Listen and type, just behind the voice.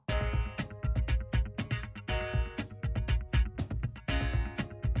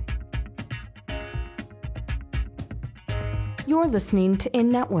You're listening to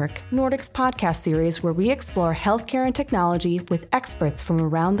In Network, Nordic's podcast series where we explore healthcare and technology with experts from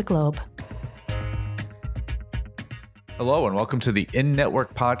around the globe. Hello and welcome to the In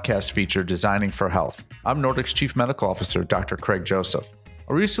Network podcast feature, Designing for Health. I'm Nordic's Chief Medical Officer, Dr. Craig Joseph.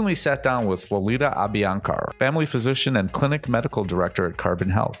 I recently sat down with Lalita Abhyankar, family physician and clinic medical director at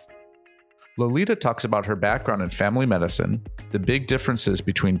Carbon Health. Lalita talks about her background in family medicine, the big differences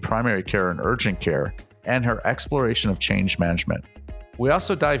between primary care and urgent care, and her exploration of change management. We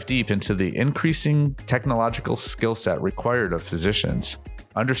also dive deep into the increasing technological skill set required of physicians,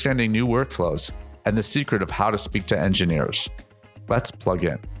 understanding new workflows, and the secret of how to speak to engineers. Let's plug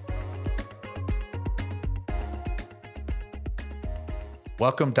in.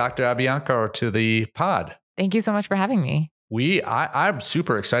 Welcome, Dr. Abhyankar, to the pod. Thank you so much for having me. I'm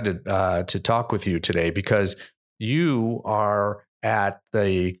super excited to talk with you today because you are at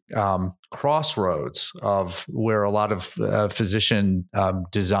the crossroads of where a lot of physician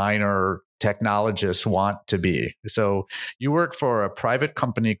designer technologists want to be. So you work for a private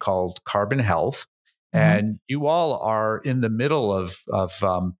company called Carbon Health, and you all are in the middle of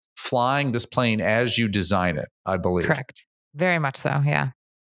flying this plane as you design it, I believe. Correct. Very much so, yeah.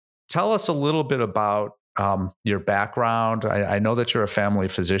 Tell us a little bit about your background. I know that you're a family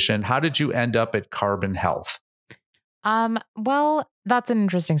physician. How did you end up at Carbon Health? Well, that's an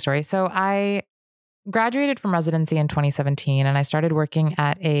interesting story. So I graduated from residency in 2017, and I started working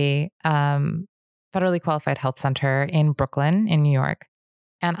at a federally qualified health center in Brooklyn, in New York.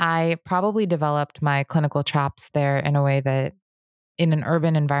 And I probably developed my clinical chops there in a way that in an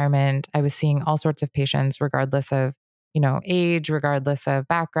urban environment, I was seeing all sorts of patients, regardless of, age, regardless of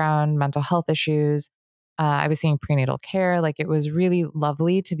background, mental health issues. I was seeing prenatal care. Like, it was really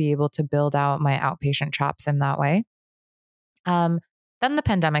lovely to be able to build out my outpatient chops in that way. Then the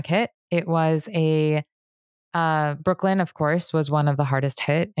pandemic hit. It was Brooklyn, of course, was one of the hardest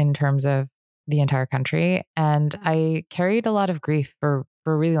hit in terms of the entire country. And I carried a lot of grief for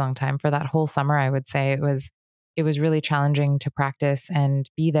a really long time. For that whole summer, I would say it was really challenging to practice and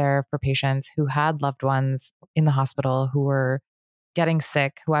be there for patients who had loved ones in the hospital, who were getting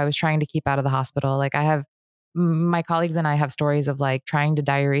sick, who I was trying to keep out of the hospital. Like, my colleagues and I have stories of like trying to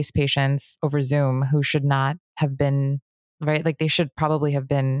diurese patients over Zoom who should not have been, right? Like, they should probably have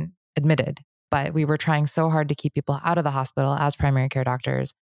been admitted, but we were trying so hard to keep people out of the hospital as primary care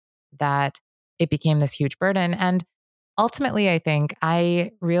doctors that it became this huge burden. And ultimately, I think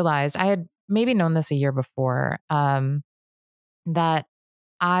I realized, I had maybe known this a year before, that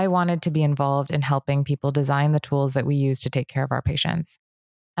I wanted to be involved in helping people design the tools that we use to take care of our patients.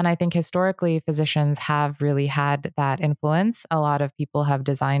 And I think historically, physicians have really had that influence. A lot of people have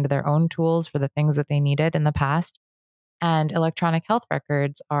designed their own tools for the things that they needed in the past. And electronic health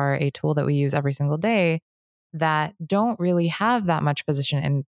records are a tool that we use every single day that don't really have that much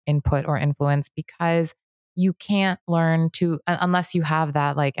physician input or influence, because you can't learn to, unless you have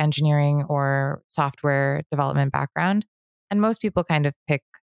that like engineering or software development background. And most people kind of pick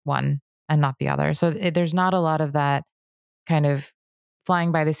one and not the other. So there's not a lot of that kind of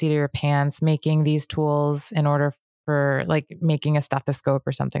flying by the seat of your pants, making these tools in order for like making a stethoscope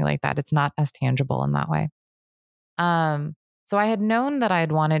or something like that. It's not as tangible in that way. So I had known that I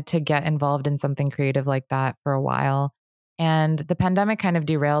had wanted to get involved in something creative like that for a while. And the pandemic kind of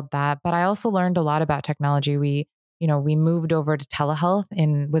derailed that. But I also learned a lot about technology. We moved over to telehealth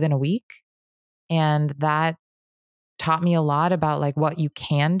within a week. And that taught me a lot about like what you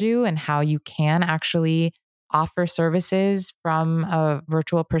can do and how you can actually offer services from a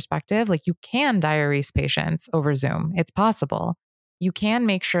virtual perspective. Like, you can diurese patients over Zoom. It's possible. You can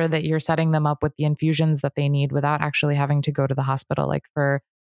make sure that you're setting them up with the infusions that they need without actually having to go to the hospital. Like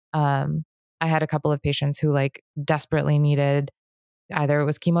I had a couple of patients who like desperately needed, either it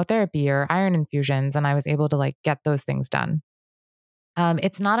was chemotherapy or iron infusions, and I was able to like get those things done.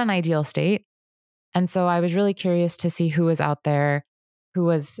 It's not an ideal state. And so I was really curious to see who was out there, who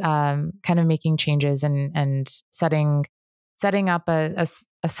was kind of making changes and setting up a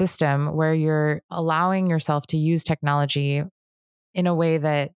system where you're allowing yourself to use technology in a way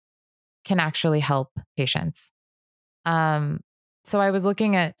that can actually help patients. So I was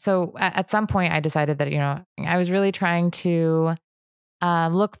looking at some point I decided that, I was really trying to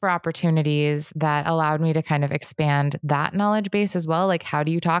look for opportunities that allowed me to kind of expand that knowledge base as well. Like, how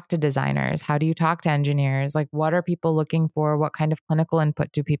do you talk to designers? How do you talk to engineers? Like, what are people looking for? What kind of clinical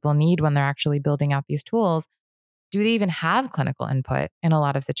input do people need when they're actually building out these tools? Do they even have clinical input in a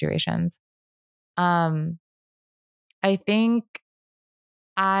lot of situations? I think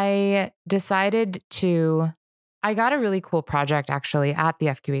I got a really cool project actually at the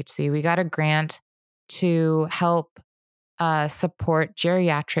FQHC. We got a grant to help support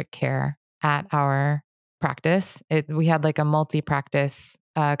geriatric care at our practice. We had like a multi-practice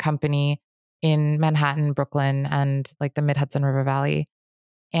company in Manhattan, Brooklyn, and like the Mid-Hudson River Valley.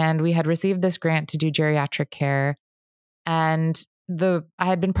 And we had received this grant to do geriatric care. And I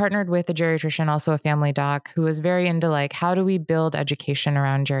had been partnered with a geriatrician, also a family doc, who was very into like, how do we build education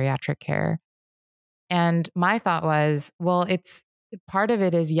around geriatric care? And my thought was, well, it's part of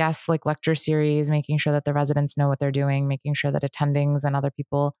it is, yes, like lecture series, making sure that the residents know what they're doing, making sure that attendings and other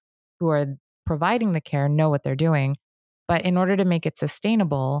people who are providing the care know what they're doing. But in order to make it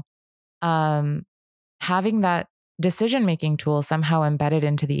sustainable, having that decision-making tool somehow embedded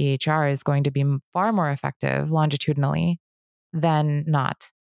into the EHR is going to be far more effective longitudinally than not.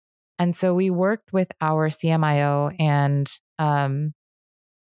 And so we worked with our CMIO and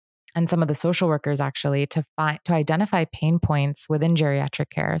some of the social workers actually to identify pain points within geriatric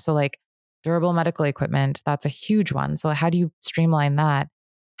care. So like durable medical equipment, that's a huge one. So how do you streamline that?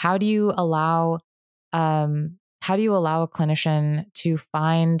 How do you allow a clinician to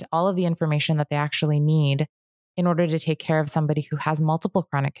find all of the information that they actually need in order to take care of somebody who has multiple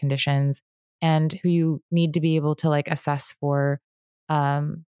chronic conditions and who you need to be able to like assess for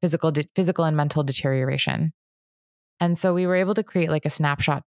physical and mental deterioration? And so we were able to create like a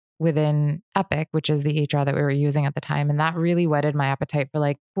snapshot within Epic, which is the HR that we were using at the time. And that really whetted my appetite for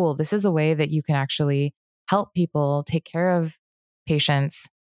like, cool, this is a way that you can actually help people take care of patients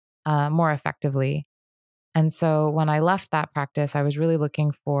more effectively. And so when I left that practice, I was really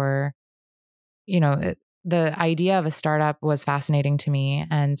looking for, the idea of a startup was fascinating to me.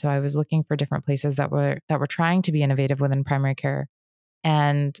 And so I was looking for different places that were trying to be innovative within primary care.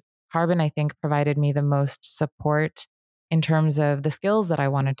 And Carbon, I think, provided me the most support in terms of the skills that I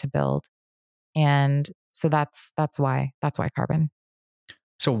wanted to build. And so that's why Carbon.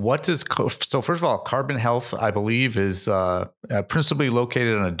 So first of all, Carbon Health, I believe, is principally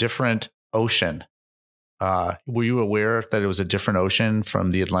located on a different ocean. Were you aware that it was a different ocean from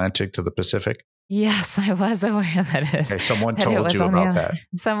the Atlantic to the Pacific? Yes, I was aware that it is. Okay, someone told you about that.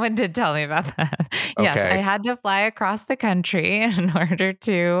 Someone did tell me about that. Okay. Yes, I had to fly across the country in order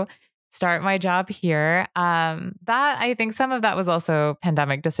to start my job here. I think some of that was also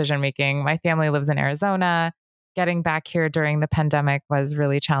pandemic decision making. My family lives in Arizona. Getting back here during the pandemic was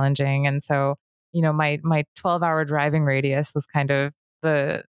really challenging. And so, my 12-hour driving radius was kind of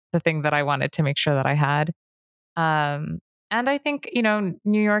the thing that I wanted to make sure that I had. And I think,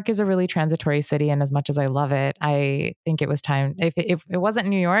 New York is a really transitory city. And as much as I love it, I think it was time. If it wasn't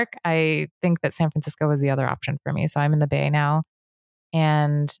New York, I think that San Francisco was the other option for me. So I'm in the Bay now.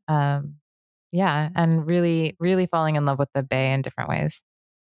 And and really, really falling in love with the Bay in different ways.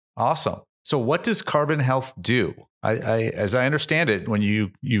 Awesome. So what does Carbon Health do? As I understand it, when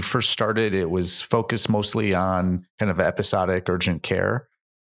you first started, it was focused mostly on kind of episodic urgent care.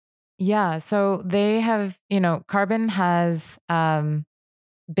 Yeah. So they have, Carbon has been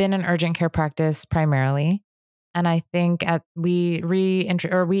an urgent care practice primarily. And I think we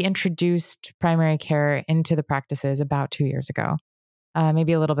introduced primary care into the practices about 2 years ago,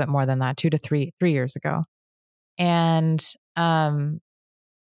 maybe a little bit more than that, 2 to 3 years ago. And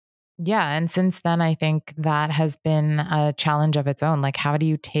and since then, I think that has been a challenge of its own. Like, how do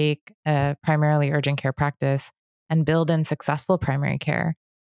you take a primarily urgent care practice and build in successful primary care?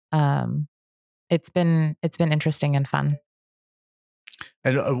 It's been interesting and fun.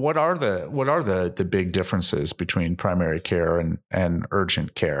 And what are the big differences between primary care and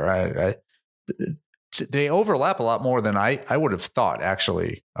urgent care? They overlap a lot more than I would have thought,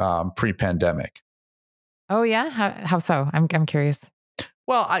 actually, pre-pandemic. Oh yeah, how so? I'm curious.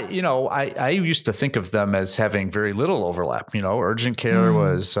 Well, I used to think of them as having very little overlap. Urgent care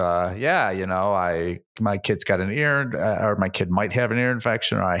was, my kid's got an ear, or my kid might have an ear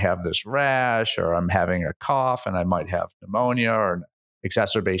infection, or I have this rash, or I'm having a cough and I might have pneumonia or an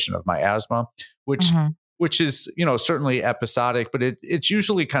exacerbation of my asthma, which is, certainly episodic, but it's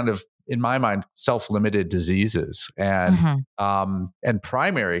usually kind of, in my mind, self-limited diseases. And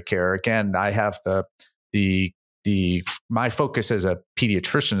primary care, again, I have my focus as a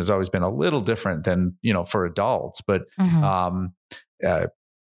pediatrician has always been a little different than, for adults, but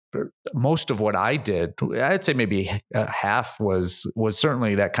most of what I did, I'd say maybe half was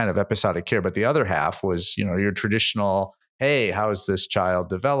certainly that kind of episodic care, but the other half was, your traditional, hey, how is this child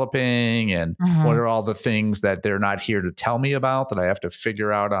developing? And what are all the things that they're not here to tell me about that I have to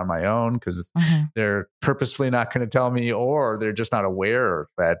figure out on my own because they're purposefully not going to tell me, or they're just not aware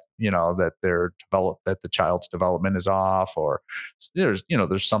that, that the child's development is off, or there's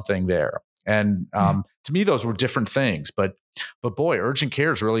something there. And to me, those were different things. But boy, urgent care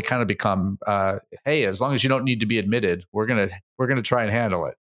has really kind of become, hey, as long as you don't need to be admitted, we're gonna try and handle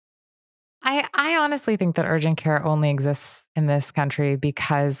it. I honestly think that urgent care only exists in this country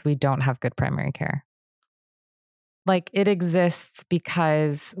because we don't have good primary care. Like it exists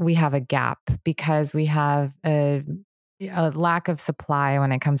because we have a gap, because we have a lack of supply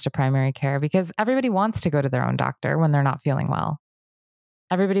when it comes to primary care, because everybody wants to go to their own doctor when they're not feeling well.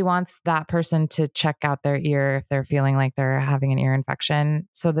 Everybody wants that person to check out their ear if they're feeling like they're having an ear infection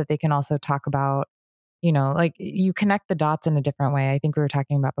so that they can also talk about, like you connect the dots in a different way. I think we were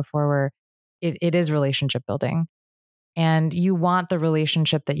talking about before where it is relationship building. And you want the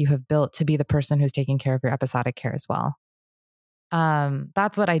relationship that you have built to be the person who's taking care of your episodic care as well.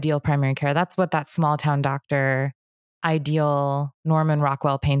 That's what ideal primary care, that's what that small town doctor, ideal Norman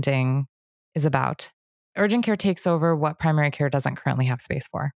Rockwell painting is about. Urgent care takes over what primary care doesn't currently have space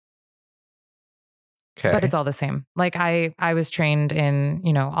for. But it's Okay. all the same. Like I was trained in,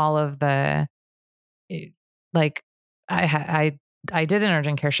 all of the, like I did an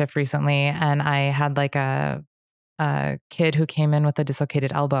urgent care shift recently and I had like a kid who came in with a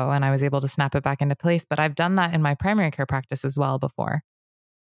dislocated elbow and I was able to snap it back into place. But I've done that in my primary care practice as well before.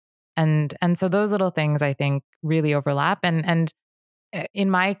 And so those little things I think really overlap. And in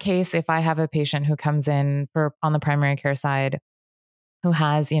my case, if I have a patient who comes in on the primary care side who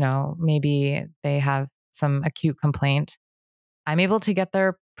has, maybe they have some acute complaint, I'm able to get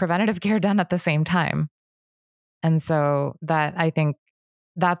their preventative care done at the same time. And so that I think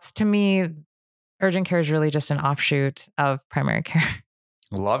that's, to me, urgent care is really just an offshoot of primary care.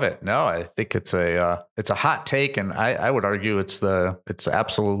 Love it. No, I think it's a hot take, and I would argue it's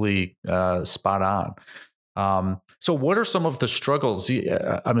absolutely spot on. So what are some of the struggles?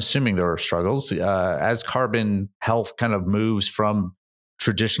 I'm assuming there are struggles as Carbon Health kind of moves from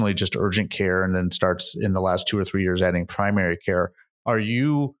traditionally just urgent care and then starts in the last 2 or 3 years adding primary care.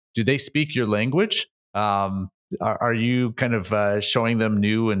 Do they speak your language? Are you kind of showing them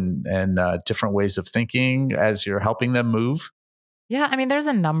new and different ways of thinking as you're helping them move? Yeah, I mean, there's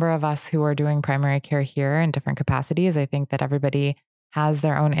a number of us who are doing primary care here in different capacities. I think that everybody has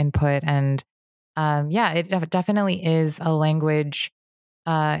their own input. And yeah, it definitely is a language.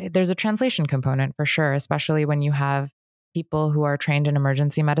 There's a translation component for sure, especially when you have people who are trained in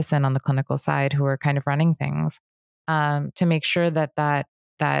emergency medicine on the clinical side who are kind of running things to make sure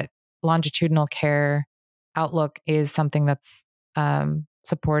that longitudinal care outlook is something that's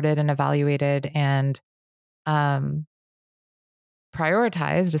supported and evaluated and um,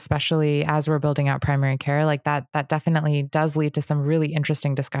 prioritized, especially as we're building out primary care. Like that definitely does lead to some really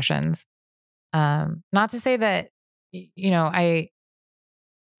interesting discussions. Not to say that,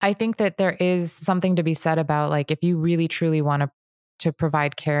 I think that there is something to be said about like if you really truly want to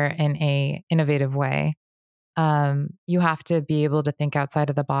provide care in a innovative way, you have to be able to think outside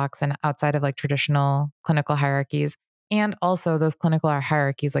of the box and outside of like traditional clinical hierarchies. And also those clinical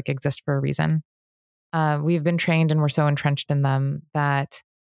hierarchies like exist for a reason. We've been trained and we're so entrenched in them that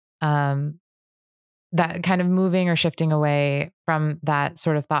um, that kind of moving or shifting away from that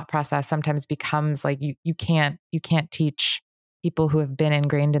sort of thought process sometimes becomes like you can't teach people who have been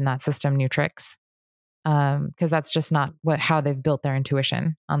ingrained in that system new tricks because that's just not how they've built their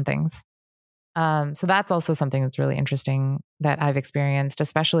intuition on things. So that's also something that's really interesting that I've experienced,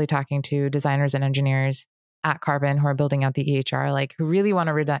 especially talking to designers and engineers at Carbon who are building out the EHR, like who really want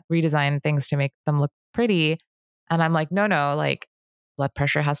to redesign things to make them look pretty. And I'm like, no, like blood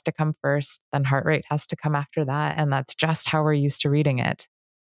pressure has to come first, then heart rate has to come after that. And that's just how we're used to reading it.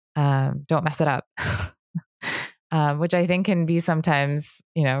 Don't mess it up, which I think can be sometimes,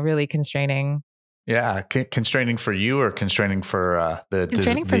 really constraining. Yeah, constraining for you or constraining for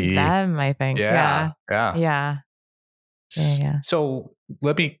Constraining for them, I think. Yeah, yeah. Yeah. Yeah. So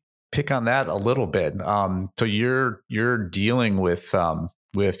let me pick on that a little bit. So you're dealing with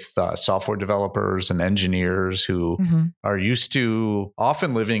software developers and engineers who Mm-hmm. are used to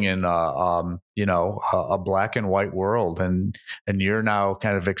often living in a black and white world, and you're now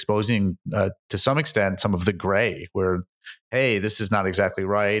kind of exposing to some extent some of the gray, where hey, this is not exactly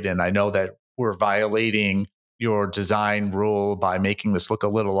right, and I know that we're violating your design rule by making this look a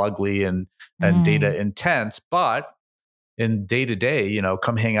little ugly and data intense, but in day to day,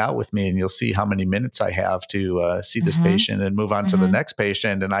 come hang out with me and you'll see how many minutes I have to see this Mm-hmm. patient and move on to the Mm-hmm. next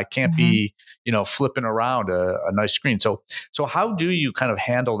patient. And I can't Mm-hmm. be, flipping around a nice screen. So how do you kind of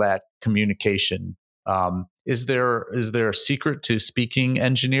handle that communication? Is there a secret to speaking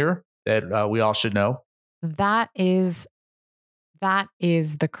engineer that we all should know? That is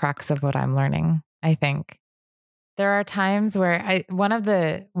the crux of what I'm learning. I think there are times where one of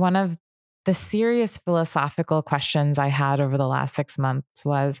the serious philosophical questions I had over the last 6 months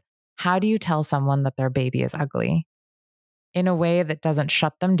was, how do you tell someone that their baby is ugly in a way that doesn't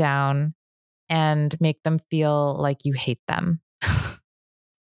shut them down and make them feel like you hate them?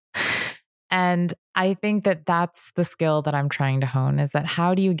 And I think that that's the skill that I'm trying to hone, is that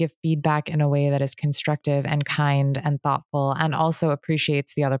how do you give feedback in a way that is constructive and kind and thoughtful and also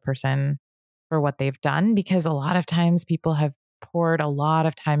appreciates the other person for what they've done? Because a lot of times people have poured a lot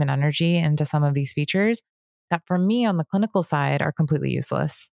of time and energy into some of these features that for me on the clinical side are completely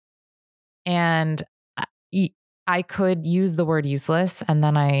useless. And I could use the word useless, and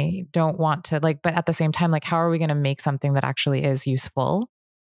then I don't want to but at the same time, how are we going to make something that actually is useful?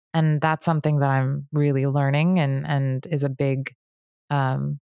 And that's something that I'm really learning and is a big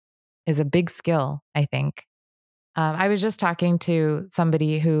skill, I think. I was just talking to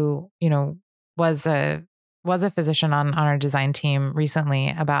somebody who, was a physician on our design team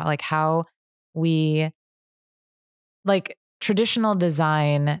recently about how we traditional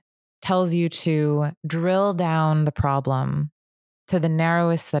design tells you to drill down the problem to the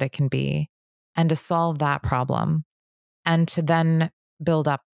narrowest that it can be and to solve that problem and to then build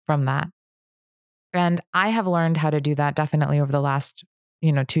up from that. And I have learned how to do that definitely over the last,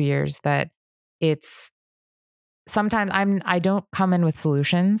 2 years, that it's sometimes I don't come in with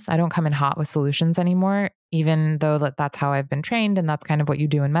solutions. I don't come in hot with solutions anymore, even though that's how I've been trained. And that's kind of what you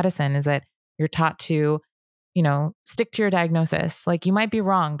do in medicine, is that you're taught to, stick to your diagnosis. You might be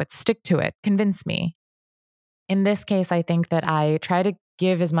wrong, but stick to it. Convince me. In this case, I think that I try to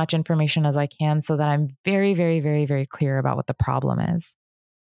give as much information as I can so that I'm very, very, very, very clear about what the problem is.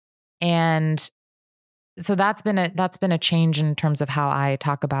 And so that's been a change in terms of how I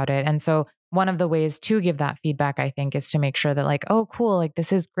talk about it. And so one of the ways to give that feedback, I think, is to make sure that oh, cool,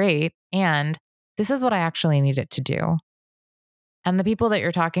 this is great. And this is what I actually need it to do. And the people that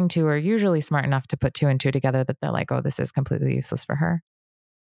you're talking to are usually smart enough to put 2 and 2 together, that they're oh, this is completely useless for her.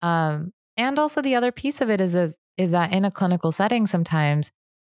 And also the other piece of it is that in a clinical setting, sometimes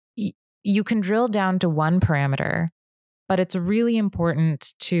you can drill down to one parameter, but it's really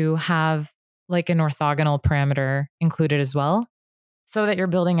important to have an orthogonal parameter included as well, so that you're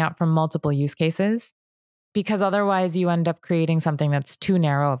building out from multiple use cases, because otherwise you end up creating something that's too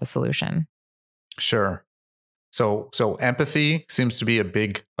narrow of a solution. Sure. So empathy seems to be a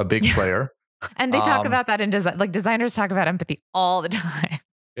big player. And they talk about that in design. Designers talk about empathy all the time.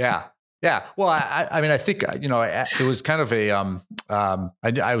 Yeah. Yeah. Well, I mean, I think, it was kind of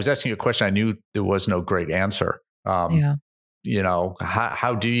I was asking you a question. I knew there was no great answer. Yeah.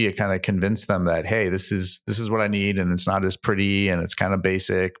 How do you kind of convince them that, hey, this is what I need, and it's not as pretty and it's kind of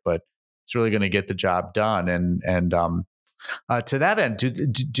basic, but it's really going to get the job done. And to that end,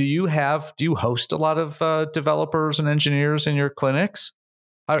 do you host a lot of developers and engineers in your clinics?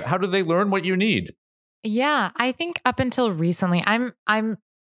 How do they learn what you need? Yeah, I think up until recently, I'm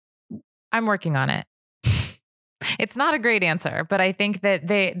working on it. It's not a great answer, but I think that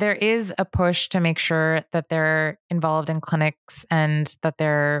there is a push to make sure that they're involved in clinics and that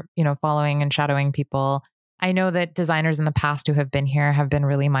they're, following and shadowing people. I know that designers in the past who have been here have been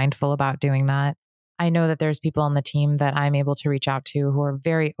really mindful about doing that. I know that there's people on the team that I'm able to reach out to who are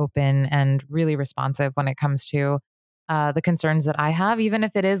very open and really responsive when it comes to the concerns that I have, even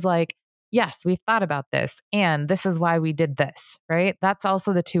if it is yes, we've thought about this and this is why we did this, right? That's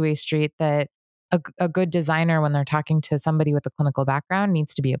also the two-way street that a good designer, when they're talking to somebody with a clinical background,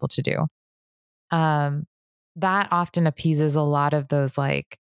 needs to be able to do. That often appeases a lot of those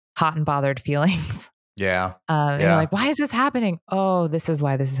hot and bothered feelings. Yeah. You're why is this happening? Oh, this is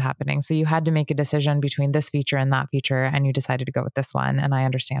why this is happening. So you had to make a decision between this feature and that feature, and you decided to go with this one. And I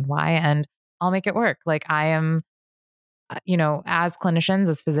understand why, and I'll make it work. I am, as clinicians,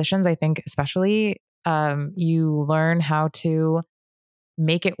 as physicians, I think especially, you learn how to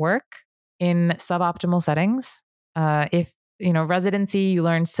make it work in suboptimal settings. If, residency, you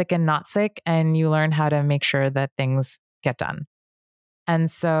learn sick and not sick, and you learn how to make sure that things get done. And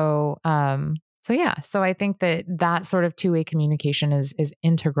so, so I think that sort of two-way communication is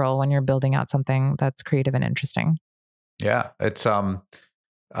integral when you're building out something that's creative and interesting. Yeah, it's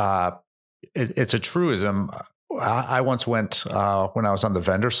it's a truism. I once went when I was on the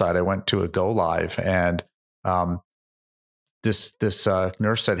vendor side. I went to a go live, and this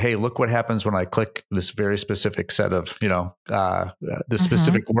nurse said, "Hey, look what happens when I click this very specific set of this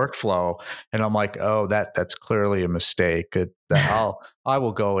specific workflow." And I'm like, "Oh, that's clearly a mistake. I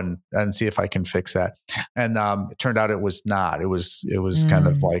will go and see if I can fix that." And it turned out it was not. It was kind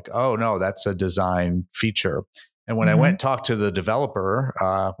of like, "Oh no, that's a design feature." And when I went and talked to the developer,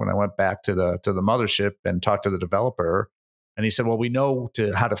 when I went back to the mothership and talked to the developer, And he said, well, we know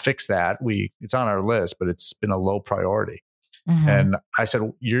how to fix that. It's on our list, but it's been a low priority. And I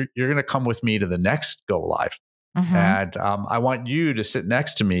said, you're going to come with me to the next go live. And I want you to sit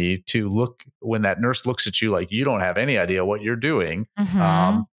next to me to look when that nurse looks at you like you don't have any idea what you're doing.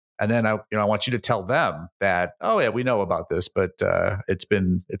 And then I want you to tell them that, oh yeah, we know about this, but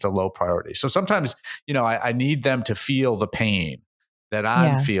it's a low priority. So sometimes, I need them to feel the pain that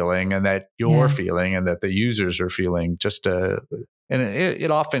I'm feeling and that you're feeling and that the users are feeling, and it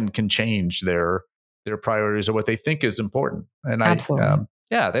often can change their priorities or what they think is important. And Absolutely.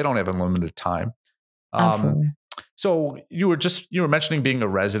 they don't have unlimited time. Absolutely. So you were mentioning being a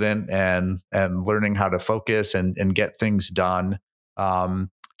resident and learning how to focus and get things done.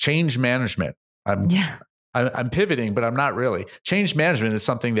 Change management. I'm pivoting, but I'm not really. Change management is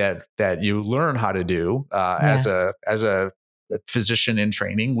something that you learn how to do as a physician in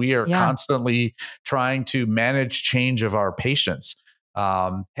training. We are constantly trying to manage change of our patients.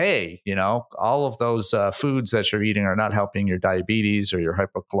 Hey, all of those foods that you're eating are not helping your diabetes or your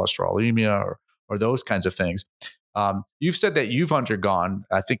hypercholesterolemia or those kinds of things. You've said that you've undergone,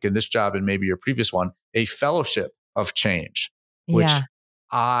 I think in this job and maybe your previous one, a fellowship of change, which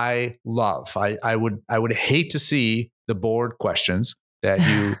I love. I would hate to see the board questions that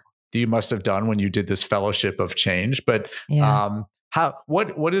you must have done when you did this fellowship of change. But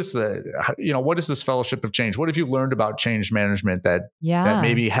what is what is this fellowship of change? What have you learned about change management that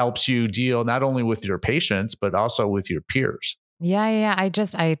maybe helps you deal not only with your patients but also with your peers? Yeah. I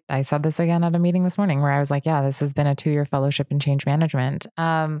said this again at a meeting this morning where I was like, this has been a 2-year fellowship in change management.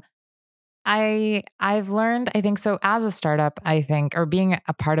 I've learned, I think so as a startup, I think, or being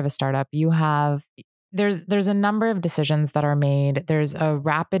a part of a startup, there's a number of decisions that are made. There's a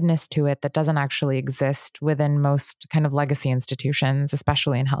rapidness to it that doesn't actually exist within most kind of legacy institutions,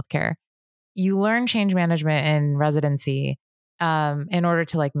 especially in healthcare. You learn change management in residency, in order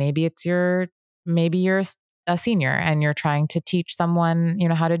to maybe you're a senior and you're trying to teach someone,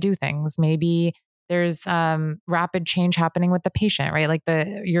 how to do things. Maybe there's rapid change happening with the patient, right?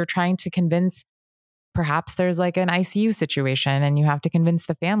 You're trying to convince, perhaps there's an ICU situation and you have to convince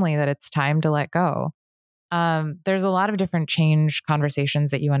the family that it's time to let go. There's a lot of different change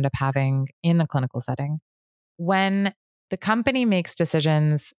conversations that you end up having in a clinical setting. When the company makes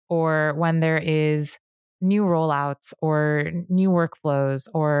decisions or when there is new rollouts or new workflows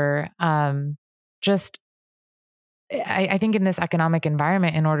or I think in this economic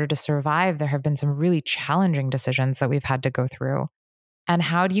environment, in order to survive, there have been some really challenging decisions that we've had to go through. And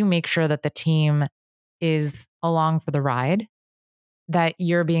how do you make sure that the team is along for the ride, that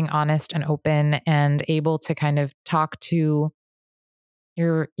you're being honest and open and able to kind of talk to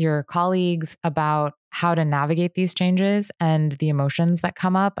your colleagues about how to navigate these changes and the emotions that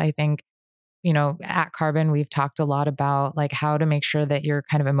come up? I think, at Carbon, we've talked a lot about how to make sure that you're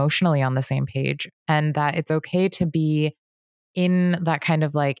kind of emotionally on the same page and that it's okay to be in that kind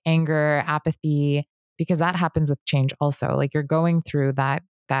of anger, apathy, because that happens with change also. You're going through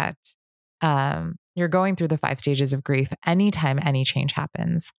you're going through the 5 stages of grief anytime any change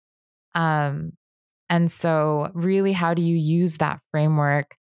happens. And so really, how do you use that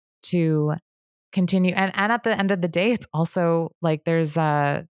framework to continue? And at the end of the day, it's also there's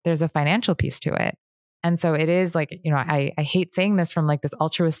a financial piece to it. And so it is I hate saying this from this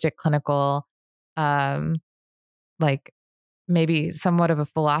altruistic clinical, maybe somewhat of a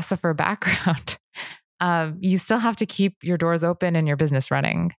philosopher background. You still have to keep your doors open and your business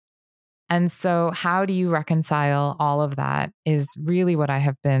running. And so how do you reconcile all of that is really what I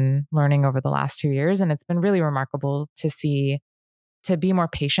have been learning over the last 2 years. And it's been really remarkable to be more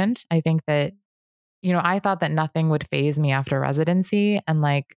patient. I think that, I thought that nothing would faze me after residency, and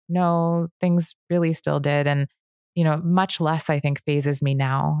no, things really still did. And, much less, I think, phases me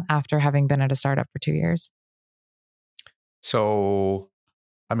now after having been at a startup for 2 years. So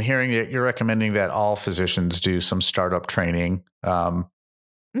I'm hearing that you're recommending that all physicians do some startup training.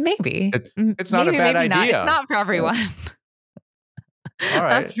 Maybe. It's not a bad idea. Not. It's not for everyone. All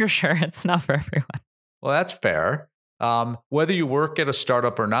right. That's for sure. It's not for everyone. Well, that's fair. Whether you work at a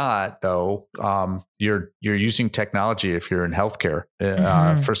startup or not, though, you're using technology if you're in healthcare,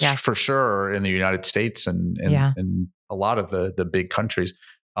 for sure in the United States and a lot of the big countries.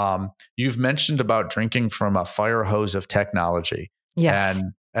 You've mentioned about drinking from a fire hose of technology. Yes.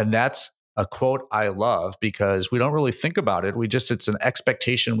 And that's a quote I love because we don't really think about it. It's an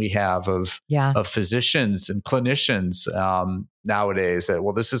expectation we have of physicians and clinicians nowadays that,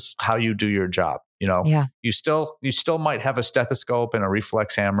 well, this is how you do your job. You still might have a stethoscope and a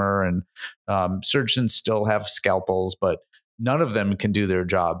reflex hammer, and surgeons still have scalpels, but none of them can do their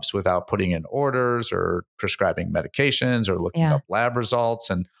jobs without putting in orders or prescribing medications or looking up lab results.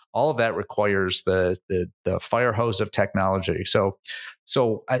 And all of that requires the fire hose of technology. So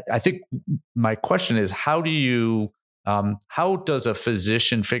I think my question is, how does a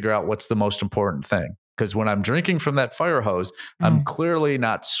physician figure out what's the most important thing? Because when I'm drinking from that fire hose, I'm clearly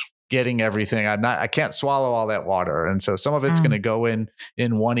not getting everything. I can't swallow all that water. And so some of it's going to go in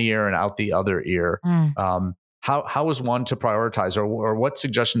one ear and out the other ear. How is one to prioritize, or what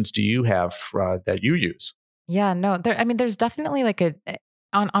suggestions do you have that you use? Yeah, no, there's definitely like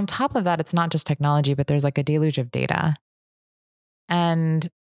on top of that, it's not just technology, but there's like a deluge of data. And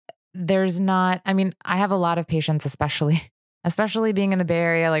I have a lot of patients, especially being in the Bay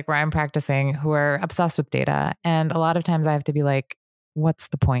Area, like where I'm practicing, who are obsessed with data. And a lot of times I have to be like, what's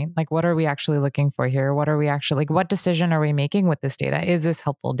the point? Like, what are we actually looking for here? What decision are we making with this data? Is this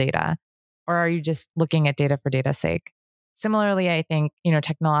helpful data? Or are you just looking at data for data's sake? Similarly, I think,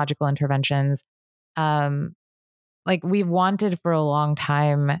 technological interventions, like we've wanted for a long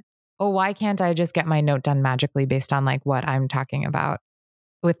time, why can't I just get my note done magically based on like what I'm talking about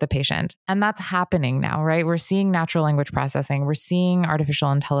with the patient? And that's happening now, right? We're seeing natural language processing. We're seeing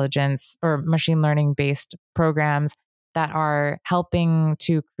artificial intelligence or machine learning based programs that are helping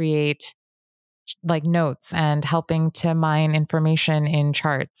to create like notes and helping to mine information in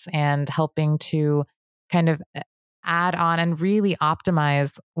charts and helping to kind of add on and really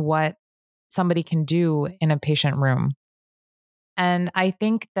optimize what somebody can do in a patient room. And I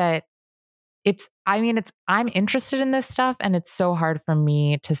think that I'm interested in this stuff, and it's so hard for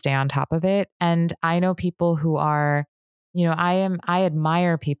me to stay on top of it. And I know people who are, I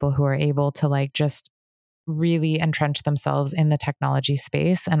admire people who are able to like just really entrench themselves in the technology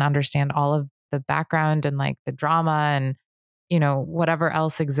space and understand all of the background and like the drama and, whatever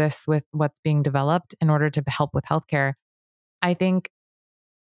else exists with what's being developed in order to help with healthcare. I think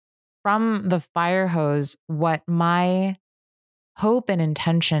from the fire hose, what my hope and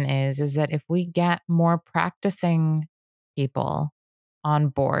intention is that if we get more practicing people on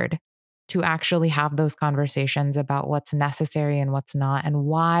board to actually have those conversations about what's necessary and what's not, and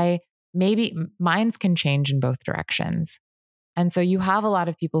why maybe minds can change in both directions. And so you have a lot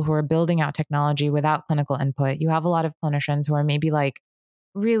of people who are building out technology without clinical input. You have a lot of clinicians who are maybe like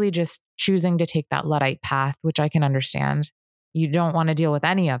really just choosing to take that Luddite path, which I can understand. You don't want to deal with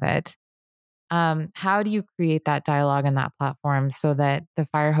any of it. How do you create that dialogue and that platform so that the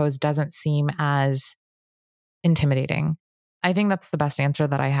fire hose doesn't seem as intimidating? I think that's the best answer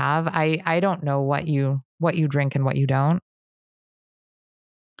that I have. I don't know what you drink and what you don't.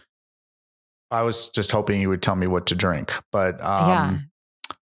 I was just hoping you would tell me what to drink, but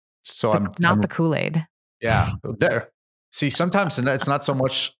so I'm not the Kool-Aid. Yeah, there. See, sometimes it's not so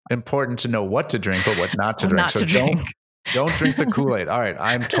much important to know what to drink, but what not to drink. So don't drink the Kool-Aid. All right,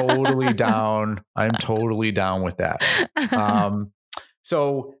 I'm totally down. I'm totally down with that.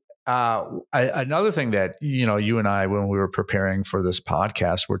 Another thing that you and I, when we were preparing for this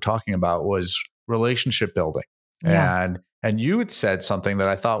podcast, were talking about was relationship building, and you had said something that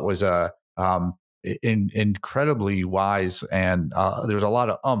I thought was incredibly wise, and there's a lot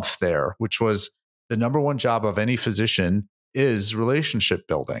of oomph there, which was the number one job of any physician is relationship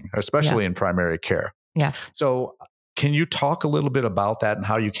building, especially in primary care. Yes. So can you talk a little bit about that and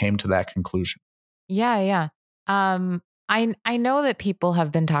how you came to that conclusion? Yeah. I know that people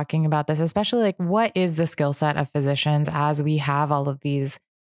have been talking about this, especially like what is the skill set of physicians as we have all of these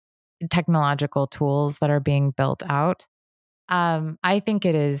technological tools that are being built out. I think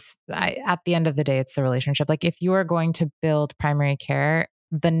it is, at the end of the day, it's the relationship. Like if you are going to build primary care,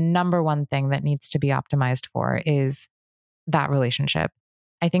 the number one thing that needs to be optimized for is that relationship.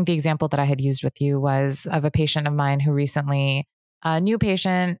 I think the example that I had used with you was of a patient of mine who recently, a new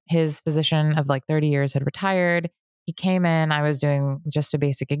patient, his physician of like 30 years had retired. He came in, I was doing just a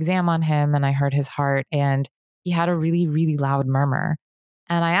basic exam on him and I heard his heart and he had a really, really loud murmur.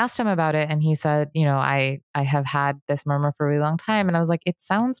 And I asked him about it and he said, I have had this murmur for a really long time. And I was like, it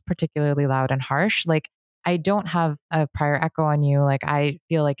sounds particularly loud and harsh. Like I don't have a prior echo on you. Like I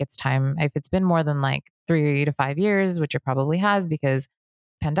feel like it's time. If it's been more than like 3 to 5 years, which it probably has because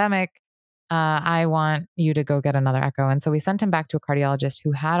pandemic, I want you to go get another echo. And so we sent him back to a cardiologist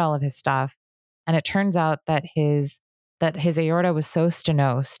who had all of his stuff. And it turns out that his aorta was so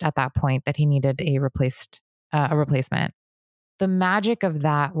stenosed at that point that he needed a replacement. The magic of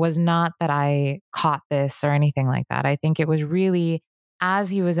that was not that I caught this or anything like that. I think it was really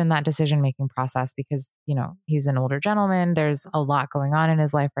as he was in that decision-making process because, he's an older gentleman. There's a lot going on in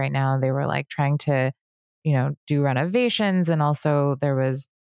his life right now. They were like trying to, do renovations. And also there was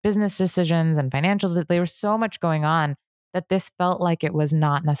business decisions and financial. There was so much going on. that this felt like it was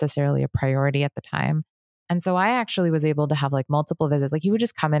not necessarily a priority at the time. And so I actually was able to have like multiple visits. Like he would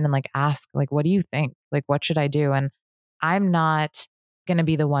just come in and like ask, like, what do you think? Like, what should I do? And I'm not going to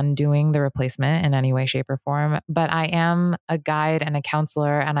be the one doing the replacement in any way, shape, or form, but I am a guide and a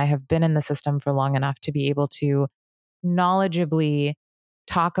counselor. And I have been in the system for long enough to be able to knowledgeably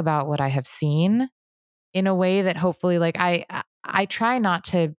talk about what I have seen in a way that hopefully like I try not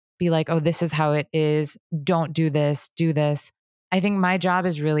to be like, oh, this is how it is. Don't do this, do this. I think my job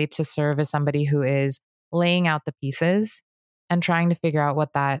is really to serve as somebody who is laying out the pieces and trying to figure out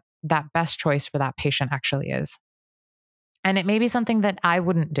what that best choice for that patient actually is. And it may be something that I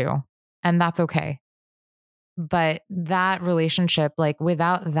wouldn't do, and that's okay. But that relationship, like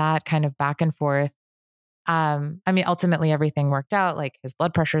without that kind of back and forth, I mean, ultimately everything worked out. Like his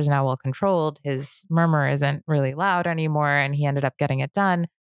blood pressure is now well controlled. His murmur isn't really loud anymore, and he ended up getting it done.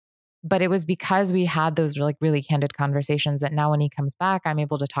 But it was because we had those like really candid conversations that now when he comes back, I'm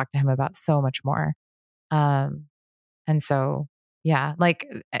able to talk to him about so much more. Um, and so, yeah, like,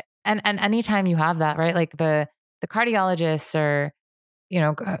 and anytime you have that, right? Like the cardiologists or, you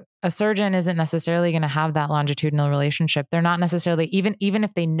know, a surgeon isn't necessarily going to have that longitudinal relationship. They're not necessarily, even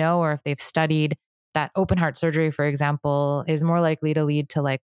if they know or if they've studied that open heart surgery, for example, is more likely to lead to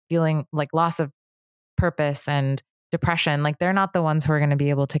like feeling like loss of purpose and depression. Like they're not the ones who are going to be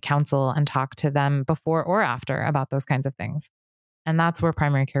able to counsel and talk to them before or after about those kinds of things. And that's where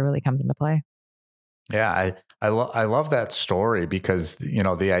primary care really comes into play. Yeah, I love that story because, you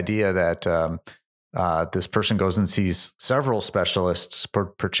know, the idea that this person goes and sees several specialists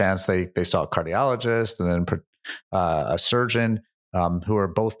per chance they saw a cardiologist and then a surgeon who are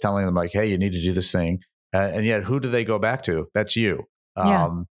both telling them like, hey, you need to do this thing. And yet who do they go back to? That's you. Yeah.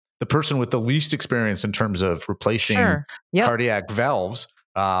 The person with the least experience in terms of replacing Sure. Yep. cardiac valves.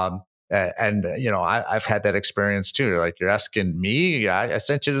 And you know, I've had that experience too. Like you're asking me, I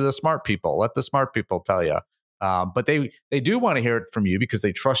sent you to the smart people. Let the smart people tell you. But they do want to hear it from you because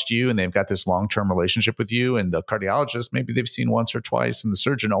they trust you and they've got this long-term relationship with you. And the cardiologist, maybe they've seen once or twice, and the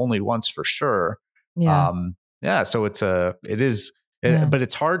surgeon only once for sure. Yeah. Yeah. So Yeah. but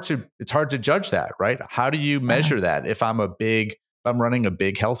it's hard to judge that, right? How do you measure that? If I'm running a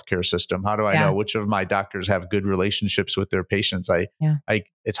big healthcare system, how do I know which of my doctors have good relationships with their patients?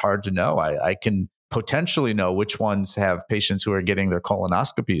 It's hard to know. I can potentially know which ones have patients who are getting their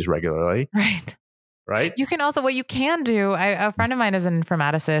colonoscopies regularly. Right. Right. You can also, what you can do, a friend of mine is an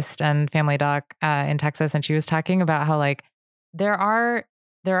informaticist and family doc in Texas. And she was talking about how like there are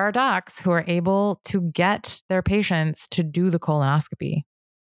docs who are able to get their patients to do the colonoscopy.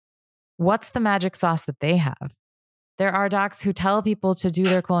 What's the magic sauce that they have? There are docs who tell people to do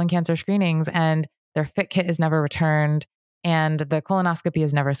their colon cancer screenings and their fit kit is never returned and the colonoscopy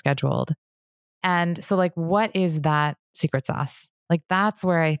is never scheduled. And so like, what is that secret sauce? Like, that's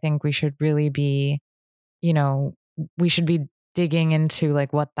where I think we should really be, you know, we should be digging into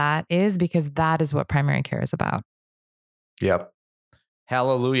like what that is, because that is what primary care is about. Yep.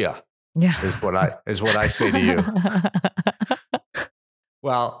 Hallelujah. Yeah. Is what I say to you.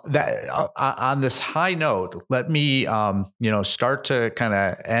 Well, that on this high note, let me start to kind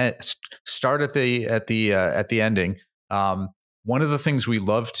of start at the ending. One of the things we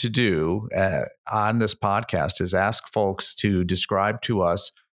love to do on this podcast is ask folks to describe to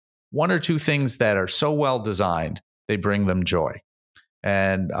us one or two things that are so well designed they bring them joy.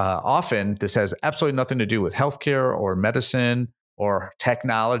 And often this has absolutely nothing to do with healthcare or medicine or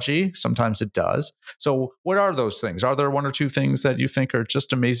technology. Sometimes it does. So what are those things? Are there one or two things that you think are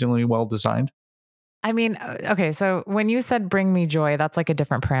just amazingly well designed? I mean, okay. So when you said bring me joy, that's like a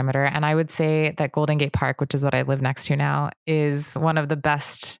different parameter. And I would say that Golden Gate Park, which is what I live next to now, is one of the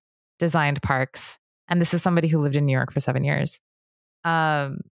best designed parks. And this is somebody who lived in New York for 7 years.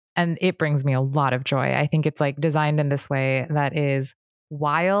 And it brings me a lot of joy. I think it's like designed in this way that is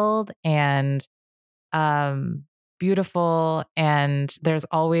wild and beautiful, and there's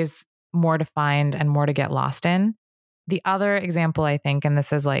always more to find and more to get lost in. The other example, I think, and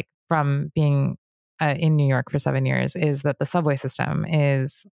this is like from being in New York for 7 years, is that the subway system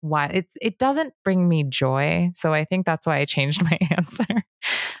is why it doesn't bring me joy. So I think that's why I changed my answer.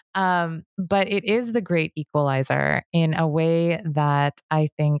 But it is the great equalizer in a way that I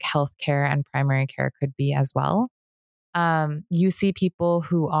think healthcare and primary care could be as well. You see people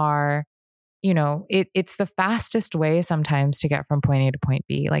who are, you know, it's the fastest way sometimes to get from point A to point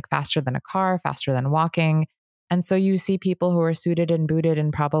B, like faster than a car, faster than walking. And so you see people who are suited and booted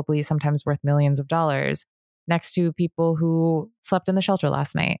and probably sometimes worth millions of dollars next to people who slept in the shelter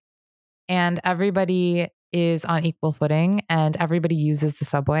last night. And everybody is on equal footing and everybody uses the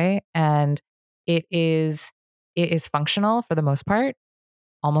subway. And it is it is functional for the most part,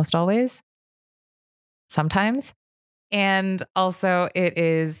 almost always, sometimes. And also it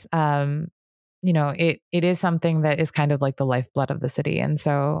is, it is something that is kind of like the lifeblood of the city. And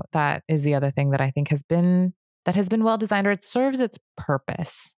so that is the other thing that I think has been well designed, or it serves its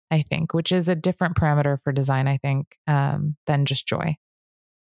purpose, I think, which is a different parameter for design, I think, than just joy.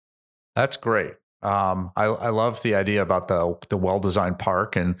 That's great. I love the idea about the well-designed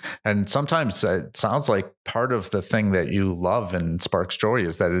park, and sometimes it sounds like part of the thing that you love and sparks joy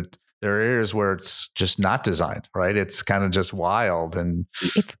is that there are areas where it's just not designed, right? It's kind of just wild, and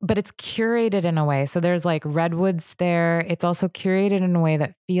but it's curated in a way. So there's like redwoods there. It's also curated in a way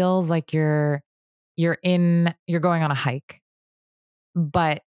that feels like you're going on a hike,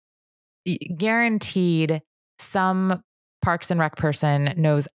 but guaranteed some Parks and Rec person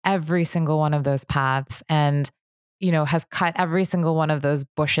knows every single one of those paths and, has cut every single one of those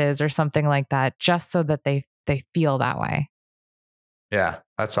bushes or something like that, just so that they feel that way. Yeah,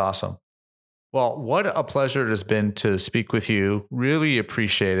 that's awesome. Well, what a pleasure it has been to speak with you. Really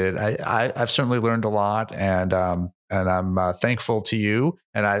appreciate it. I've certainly learned a lot, and I'm thankful to you.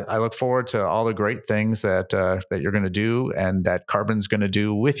 And I look forward to all the great things that you're going to do and that Carbon's going to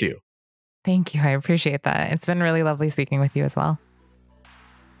do with you. Thank you. I appreciate that. It's been really lovely speaking with you as well.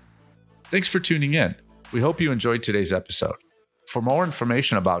 Thanks for tuning in. We hope you enjoyed today's episode. For more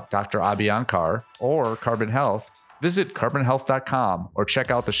information about Dr. Abhyankar or Carbon Health, visit carbonhealth.com or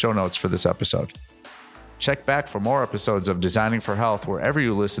check out the show notes for this episode. Check back for more episodes of Designing for Health wherever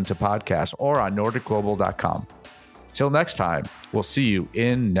you listen to podcasts or on nordicglobal.com. Till next time, we'll see you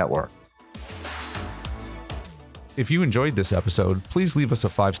in network. If you enjoyed this episode, please leave us a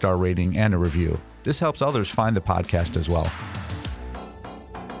 5-star rating and a review. This helps others find the podcast as well.